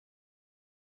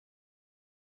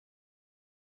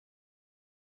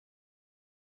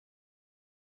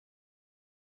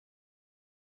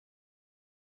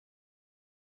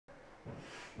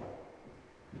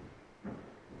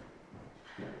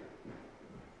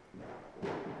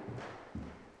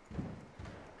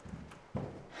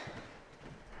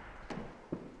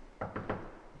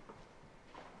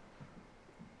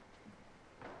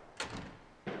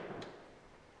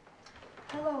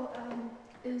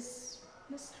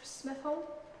Smith home?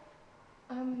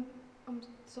 I'm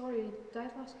sorry, he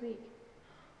died last week.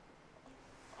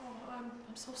 Oh, I'm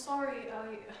so sorry.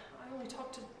 I only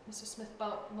talked to Mrs. Smith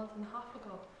about a month and a half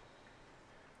ago.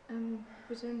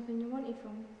 Was there anything you wanted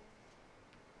from him?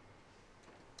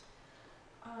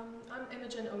 I'm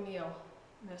Imogen O'Neill,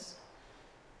 miss.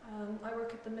 I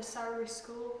work at the Miss Sarary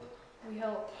School. We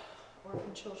help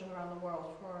orphan children around the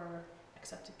world for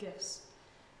accepted gifts.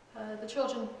 The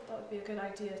children thought it would be a good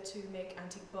idea to make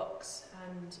antique books,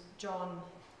 and John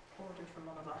ordered from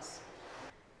one of us.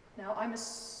 Now, I'm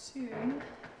assuming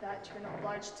that you're not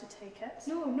obliged to take it.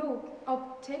 No,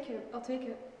 I'll take it.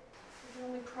 The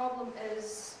only problem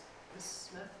is, Miss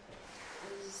Smith,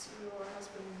 is your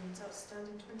husband's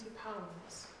outstanding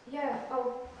 £20. Yeah,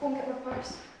 I'll go and get my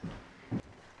purse.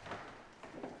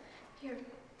 Here.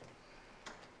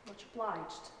 Much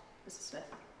obliged, Mrs.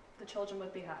 Smith. The children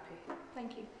would be happy.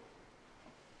 Thank you.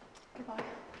 Goodbye.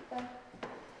 Goodbye.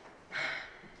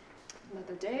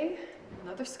 Another day,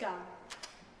 another scam.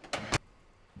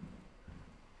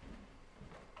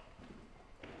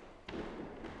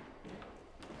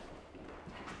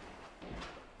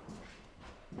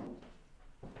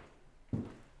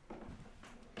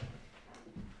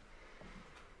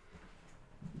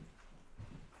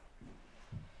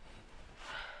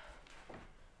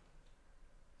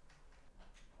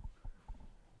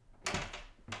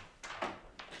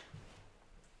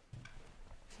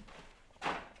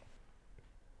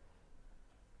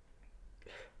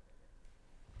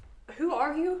 Who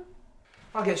are you?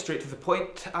 I'll get straight to the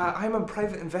point. I'm a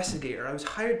private investigator. I was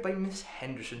hired by Miss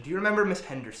Henderson. Do you remember Miss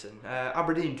Henderson?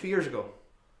 Aberdeen, 2 years ago.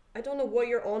 I don't know what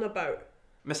you're on about.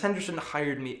 Miss Henderson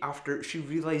hired me after she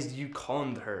realised you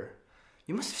conned her.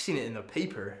 You must have seen it in the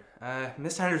paper.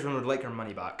 Miss Henderson would like her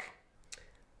money back.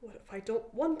 What if I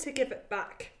don't want to give it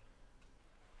back?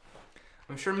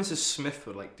 I'm sure Mrs. Smith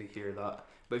would like to hear that,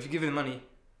 but if you give her the money,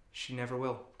 she never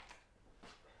will.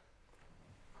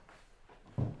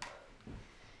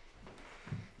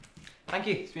 Thank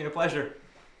you, it's been a pleasure.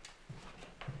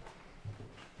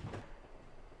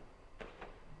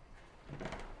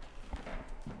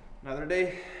 Another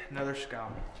day, another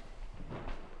scam.